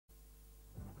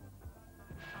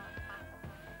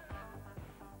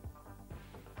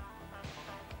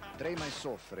Trema e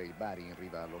soffre il Bari in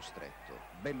riva allo stretto.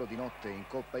 Bello di notte in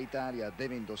Coppa Italia,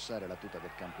 deve indossare la tuta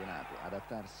del campionato,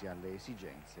 adattarsi alle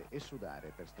esigenze e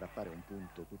sudare per strappare un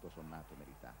punto tutto sommato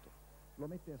meritato. Lo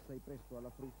mette assai presto alla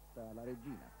frutta la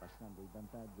Reggina, passando il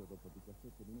vantaggio dopo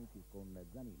 17 minuti con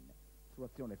Zanin, su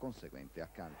azione conseguente a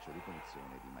calcio di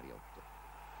punizione di Mariotto.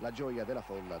 La gioia della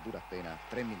folla dura appena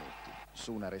 3 minuti.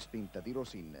 Su una respinta di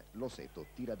Rosin, Loseto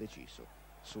tira deciso.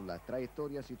 Sulla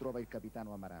traiettoria si trova il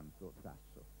capitano Amaranto,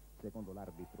 Sasso. Secondo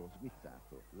l'arbitro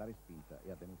sguizzato, la respinta è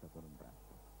avvenuta con un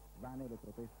braccio. Vane le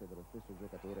proteste dello stesso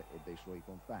giocatore e dei suoi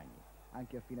compagni.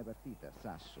 Anche a fine partita,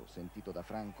 Sasso, sentito da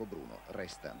Franco Bruno,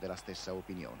 resta della stessa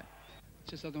opinione.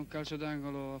 C'è stato un calcio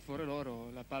d'angolo a favore loro,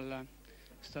 la palla è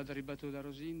stata ribattuta da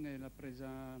Rosin e l'ha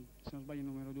presa, se non sbaglio, il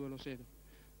numero 2 Loseto.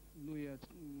 Lui ha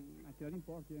tirato in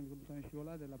porta, io mi sono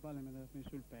scivolato e la palla mi è andata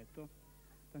sul petto.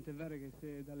 Tant'è vero che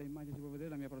se dalle immagini si può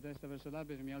vedere la mia protesta verso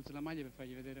l'arbitro, mi alzo la maglia per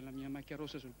fargli vedere la mia macchia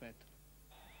rossa sul petto.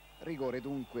 Rigore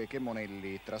dunque che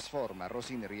Monelli trasforma.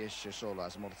 Rosin riesce solo a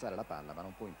smorzare la palla, ma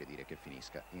non può impedire che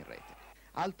finisca in rete.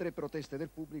 Altre proteste del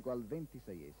pubblico al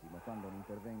 26esimo, quando un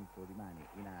intervento di mani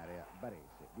in area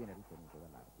barese viene ritenuto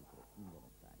dall'arbitro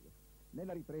involontario.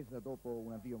 Nella ripresa, dopo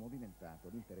un avvio movimentato,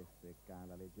 l'interesse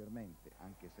cala leggermente,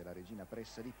 anche se la Regina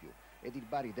pressa di più, ed il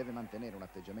Bari deve mantenere un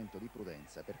atteggiamento di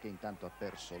prudenza perché intanto ha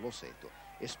perso Loseto,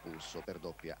 espulso per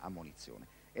doppia ammonizione.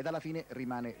 Ed alla fine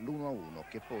rimane l'1-1,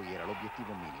 che poi era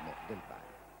l'obiettivo minimo del Bari.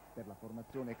 Per la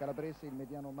formazione calabrese il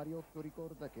mediano Mariotto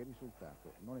ricorda che il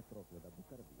risultato non è proprio da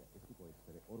buttare via e si può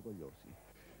essere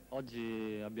orgogliosi.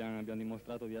 Oggi abbiamo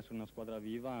dimostrato di essere una squadra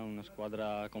viva, una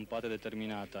squadra compatta e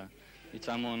determinata.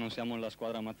 Diciamo non siamo la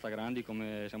squadra Mazzagrandi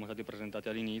come siamo stati presentati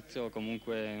all'inizio,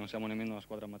 comunque non siamo nemmeno la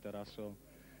squadra Materasso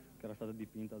che era stata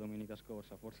dipinta domenica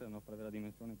scorsa. Forse la nostra vera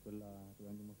dimensione è quella che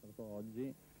abbiamo dimostrato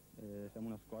oggi. Siamo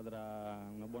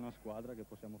una buona squadra che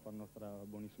possiamo fare nostra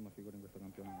buonissima figura in questo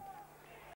campionato.